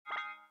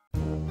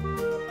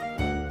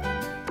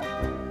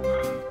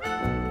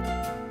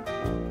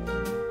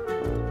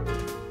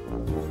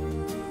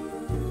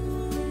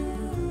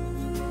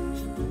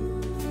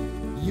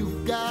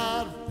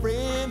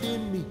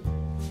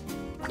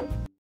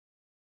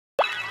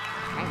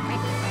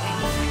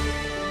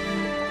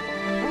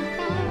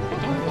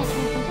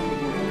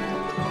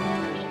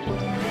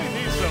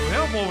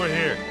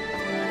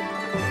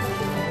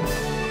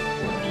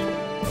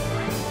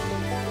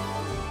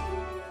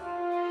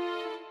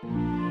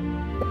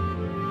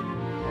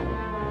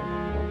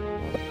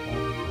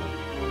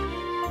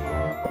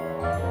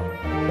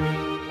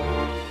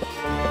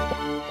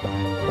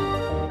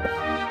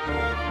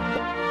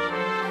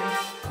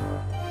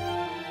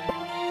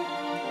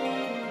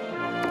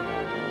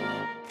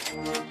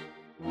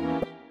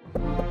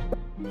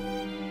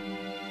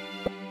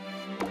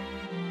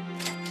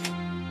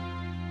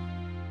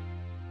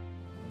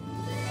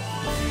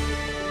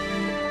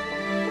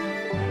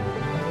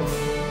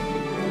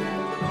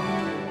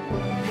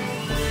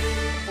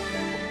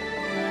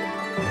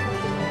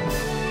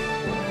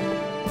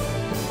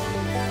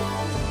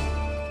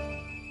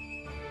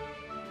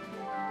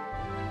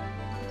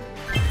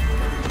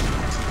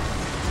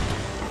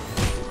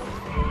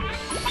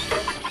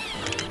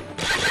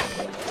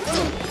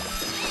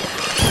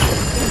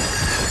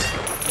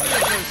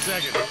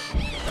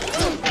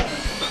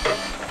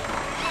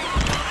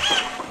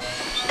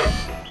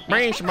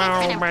Ladies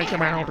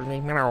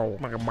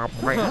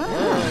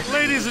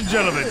and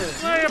gentlemen,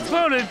 my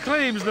opponent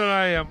claims that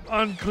I am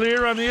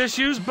unclear on the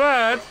issues,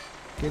 but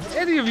can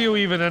any of you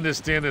even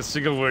understand a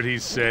single word he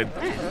said?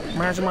 That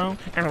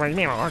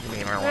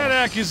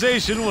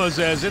accusation was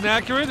as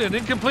inaccurate and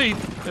incomplete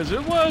as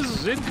it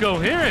was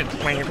incoherent.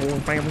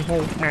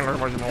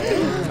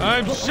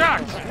 I'm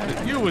shocked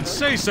that you would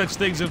say such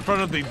things in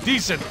front of the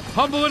decent,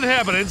 humble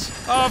inhabitants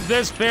of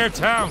this fair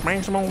town.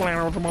 That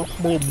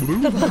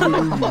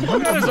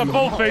is a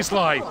bold-faced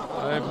lie.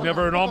 I've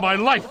never in all my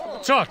life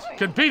taught,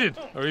 competed,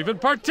 or even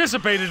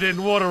participated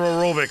in water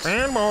aerobics.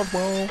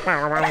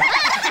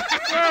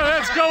 Well,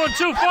 that's going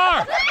too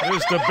far.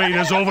 This debate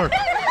is over.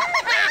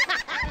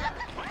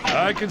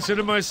 I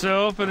consider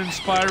myself an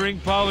inspiring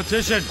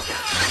politician.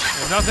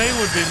 And nothing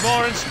would be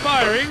more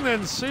inspiring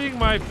than seeing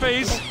my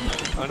face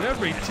on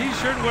every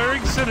t-shirt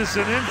wearing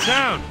citizen in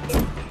town.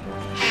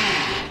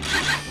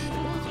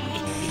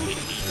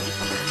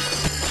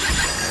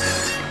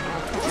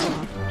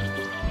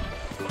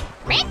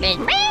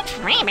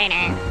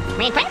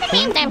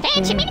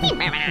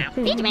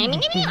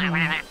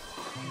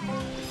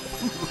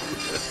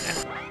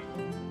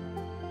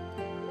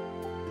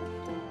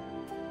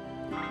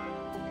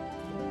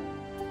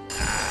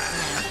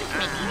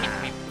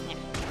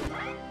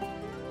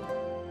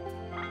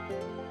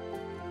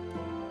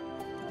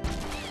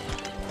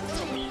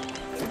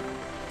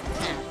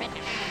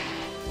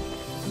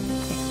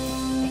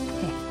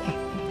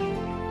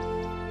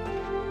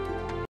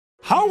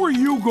 How are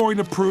you going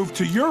to prove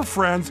to your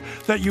friends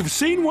that you've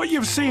seen what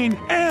you've seen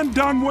and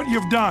done what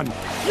you've done?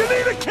 You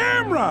need a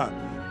camera!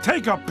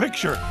 Take a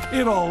picture.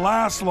 It'll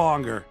last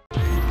longer.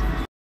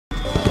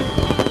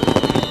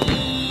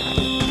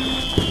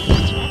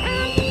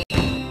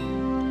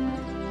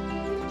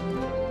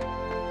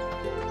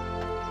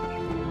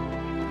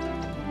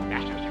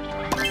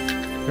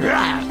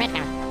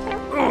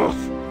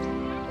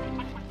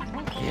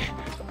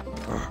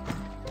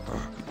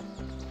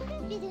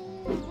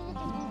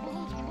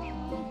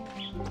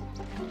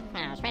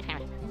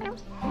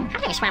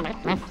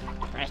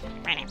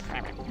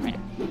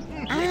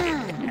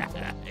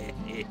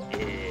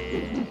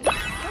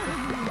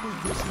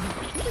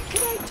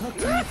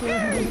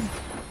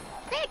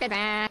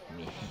 A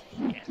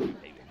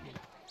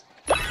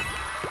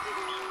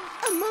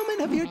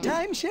moment of your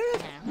time,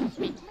 Sheriff.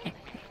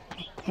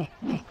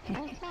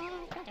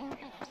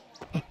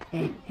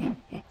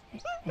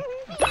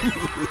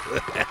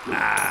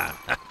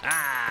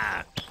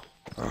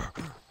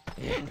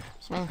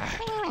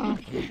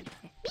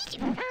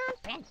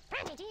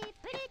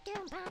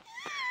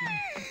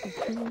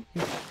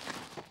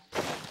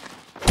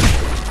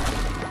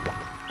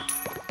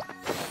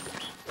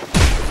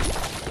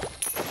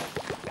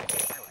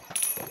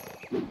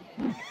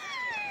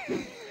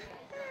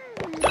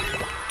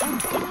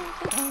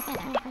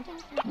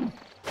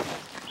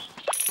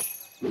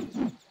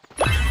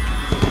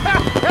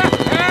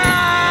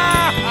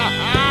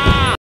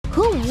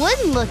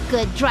 Look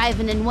good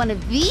driving in one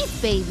of these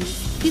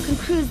babies. You can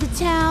cruise the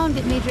town,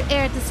 get major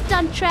air at the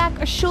stunt track,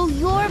 or show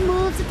your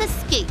moves at the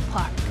skate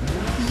park.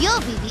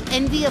 You'll be the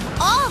envy of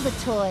all the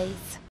toys.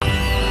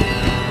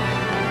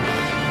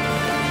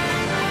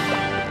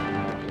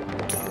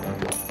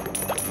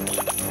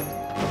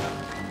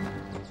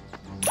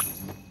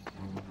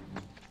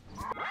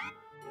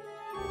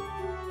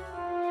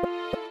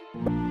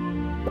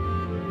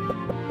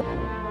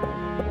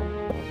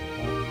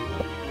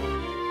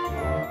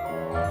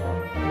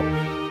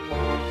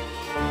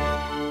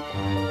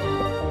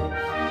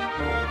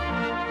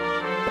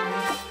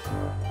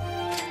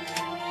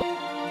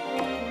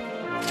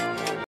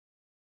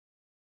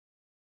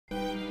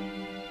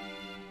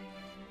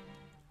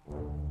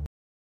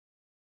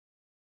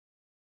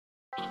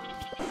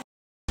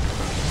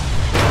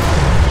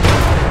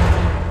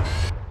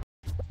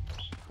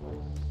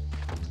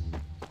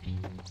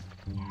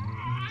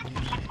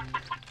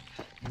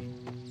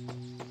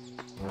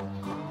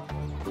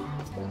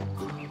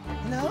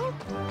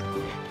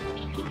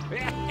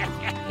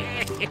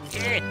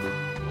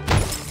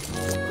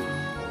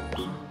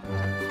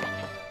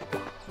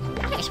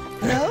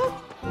 No?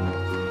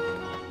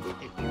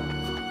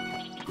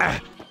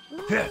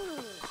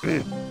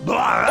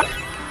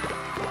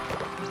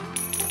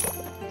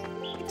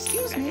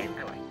 Excuse me.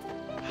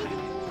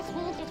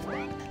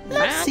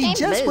 Let's see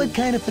just what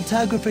kind of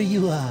photographer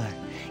you are.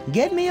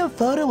 Get me a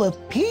photo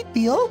of Pete,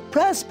 the old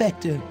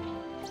prospector.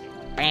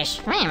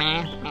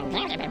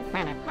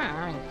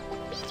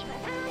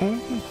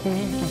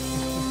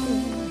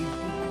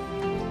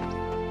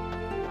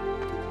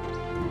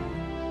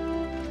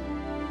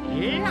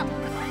 Yep.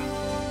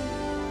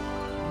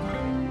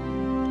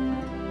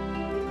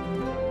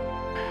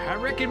 I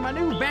reckon my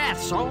new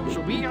bath salts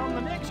will be on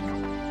the next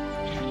one.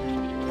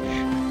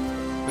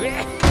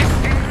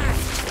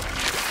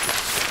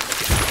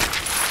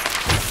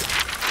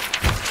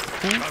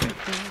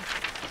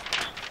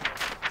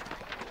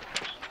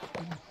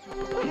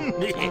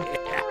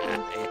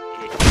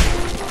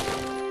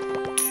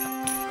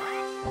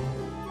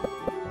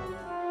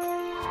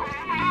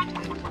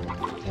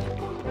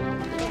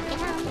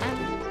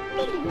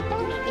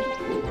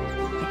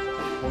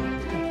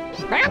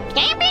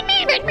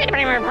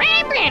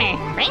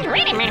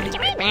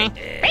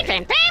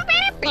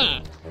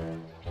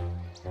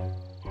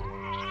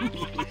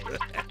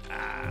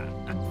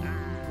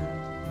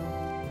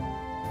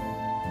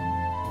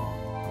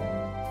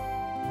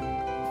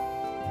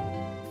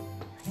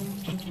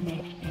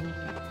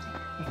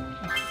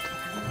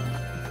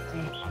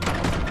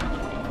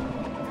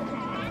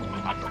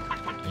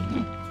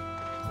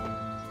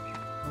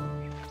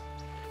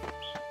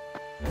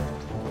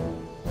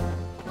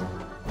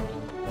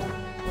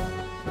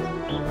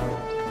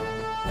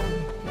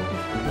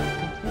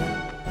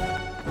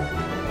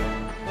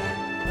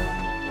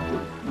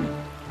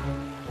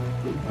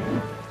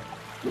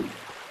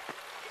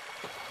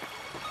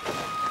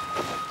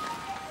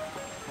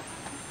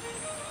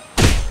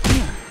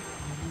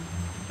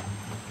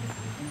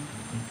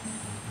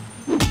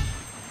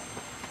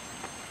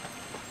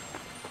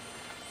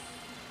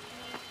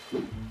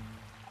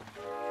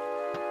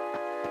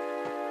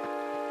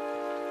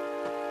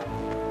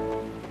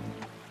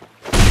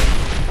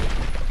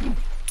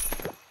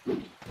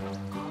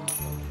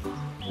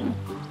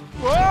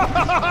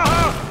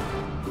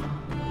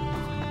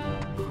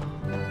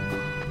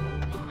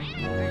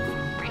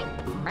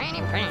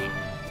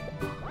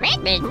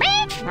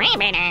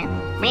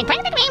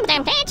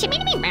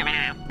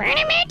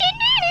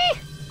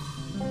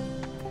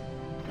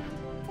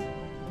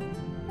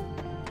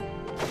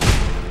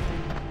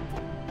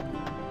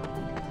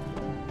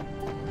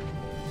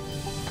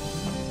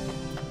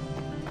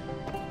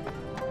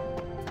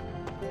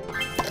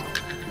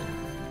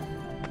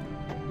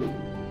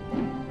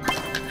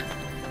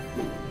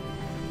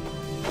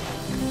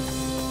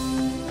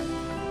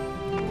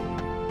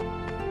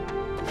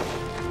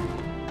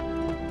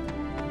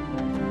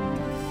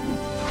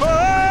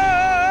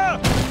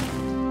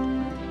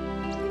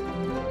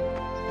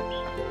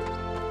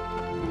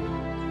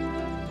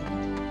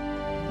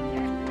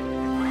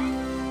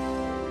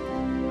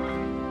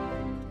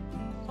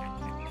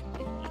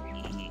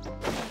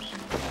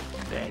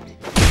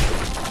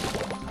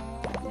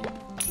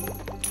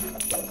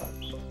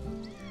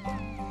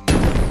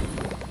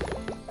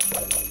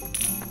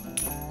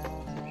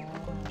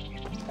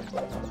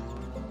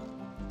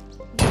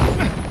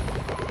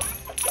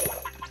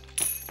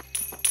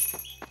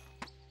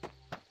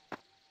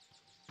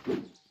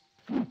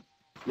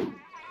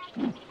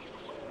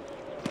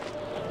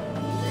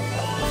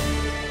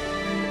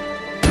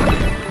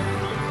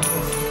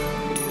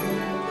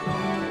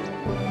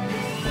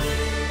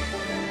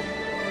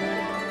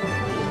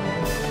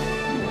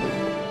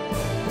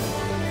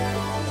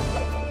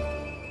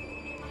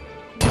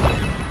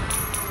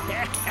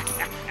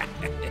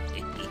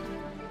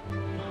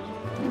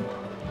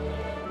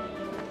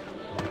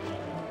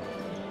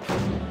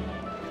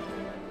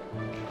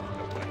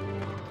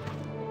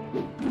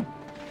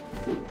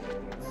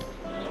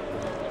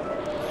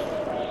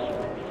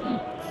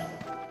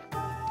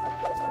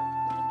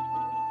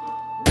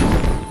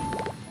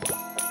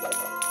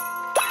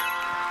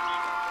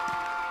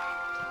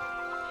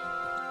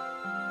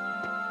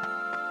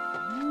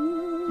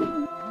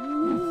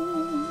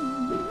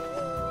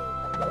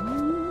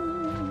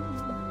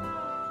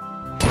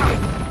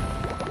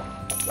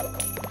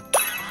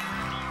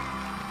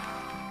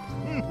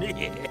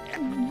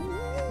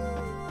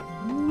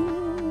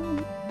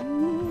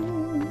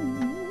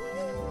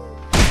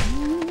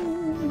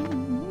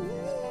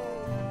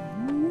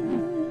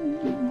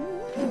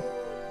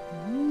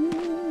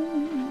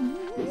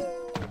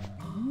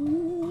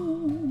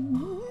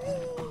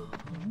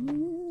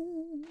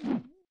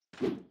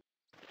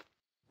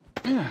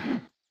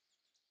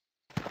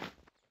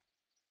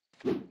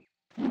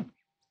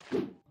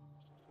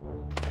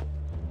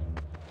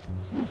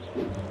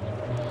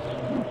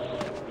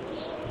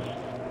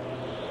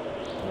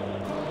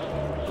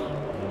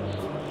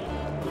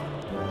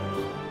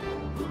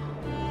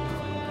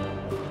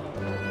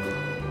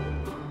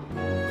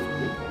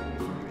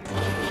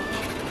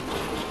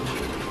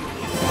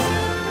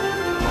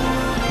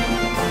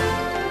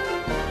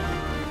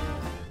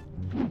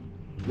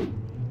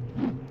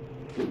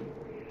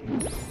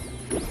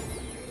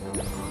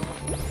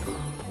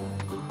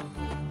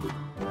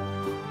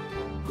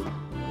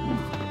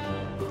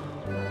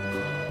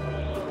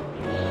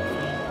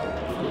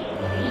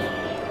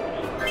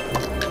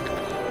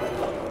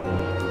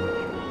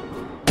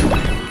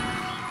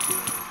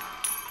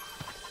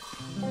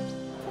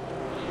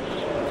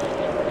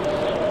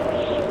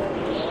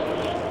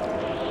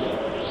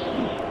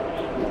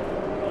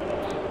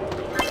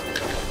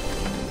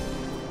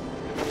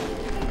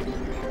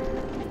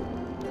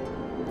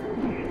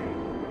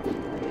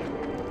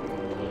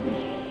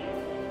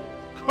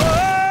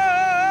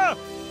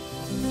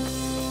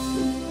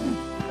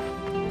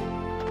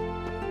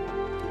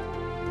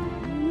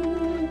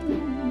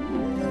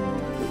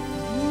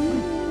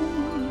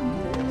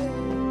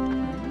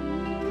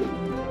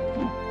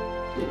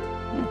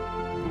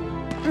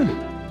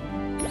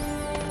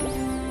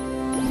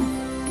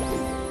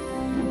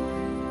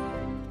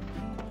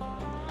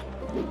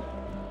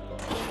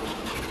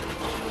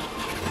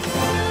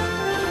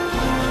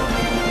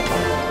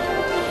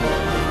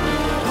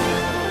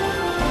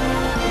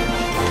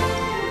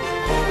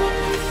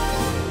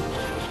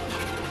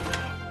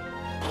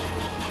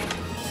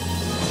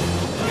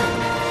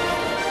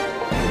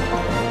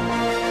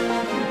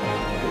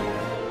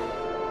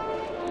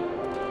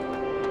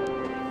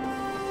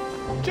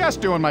 Just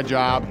doing my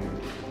job.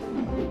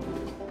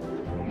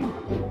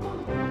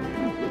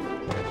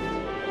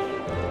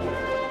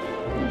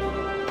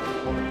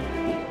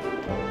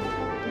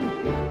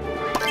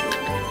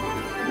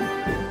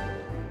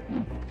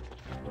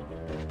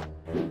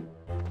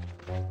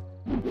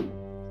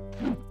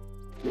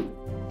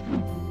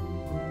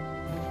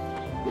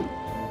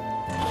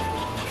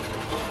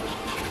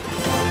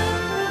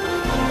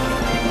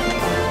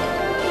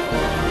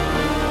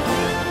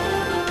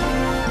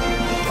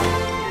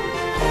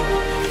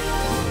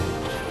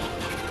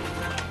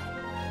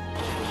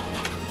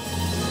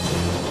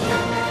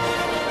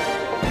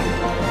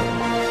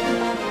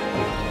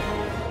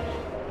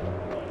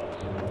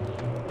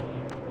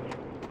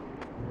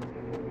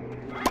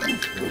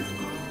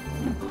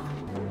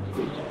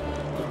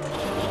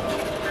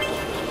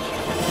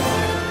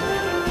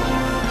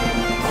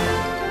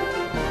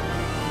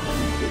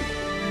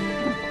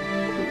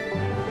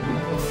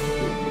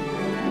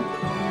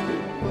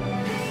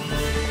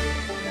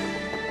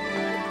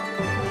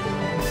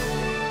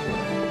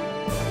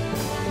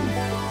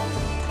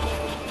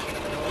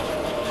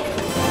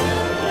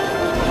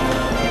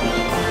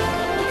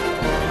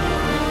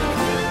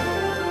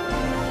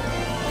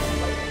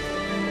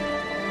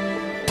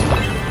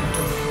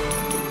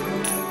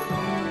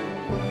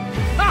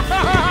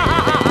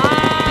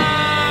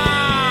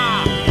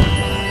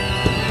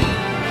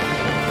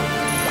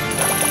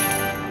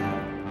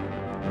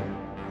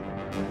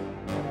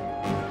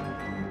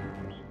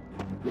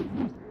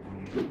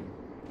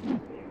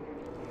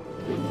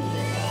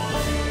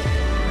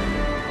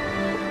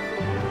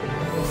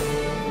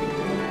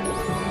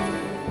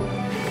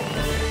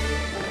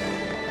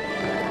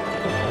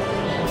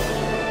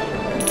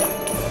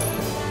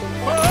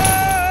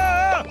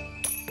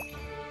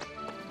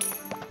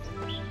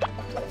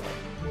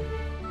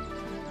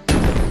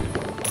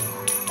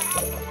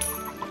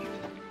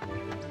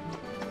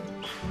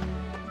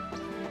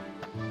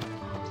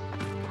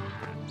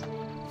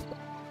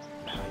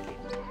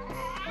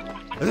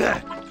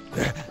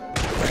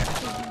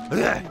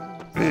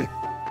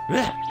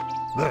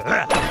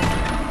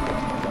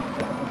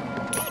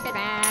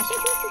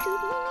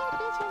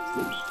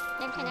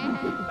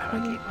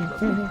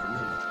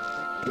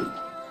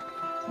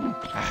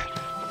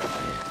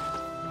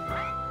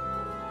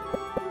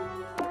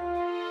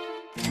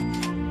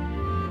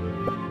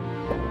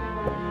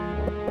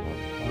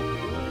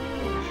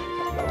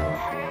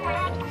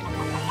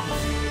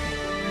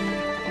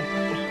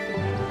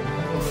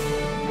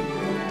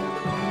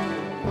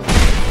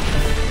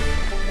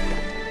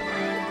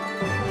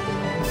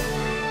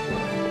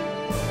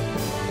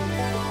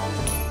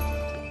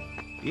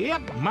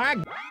 Yep, my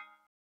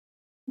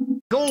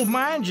gold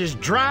mine's as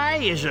dry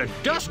as a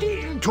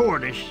dusty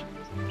tortoise.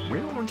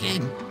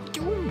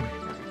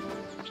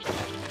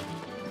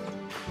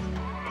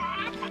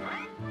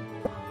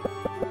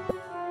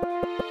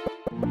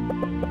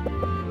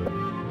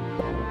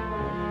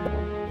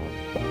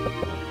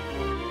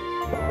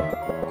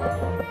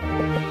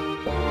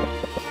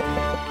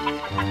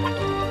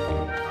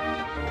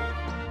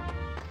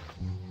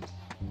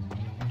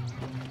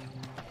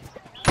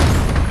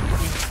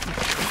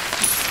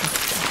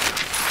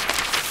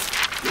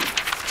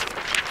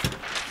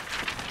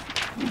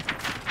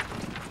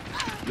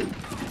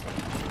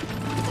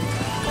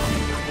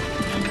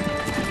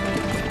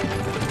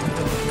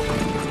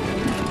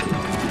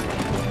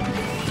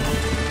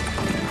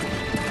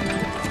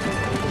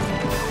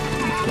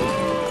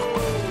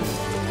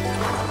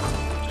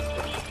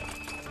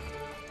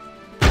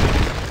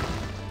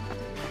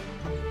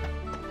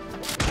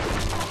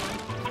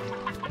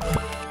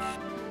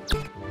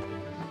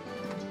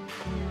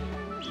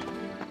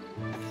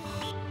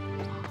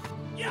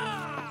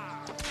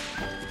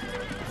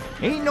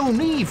 Ain't no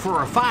need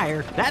for a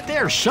fire. That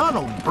there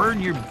sun'll burn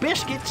your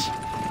biscuits.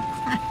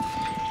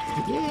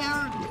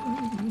 Yeah,